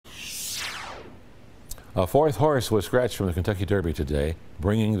A fourth horse was scratched from the Kentucky Derby today,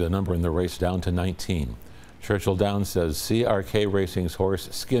 bringing the number in the race down to 19. Churchill Downs says CRK Racing's horse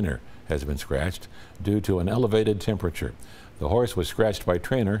Skinner has been scratched due to an elevated temperature. The horse was scratched by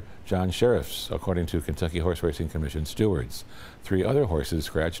trainer John Sheriffs, according to Kentucky Horse Racing Commission stewards. 3 other horses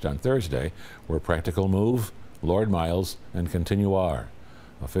scratched on Thursday were Practical Move, Lord Miles, and Continuar.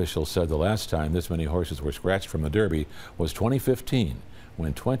 Officials said the last time this many horses were scratched from the Derby was 2015,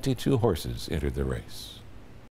 when 22 horses entered the race.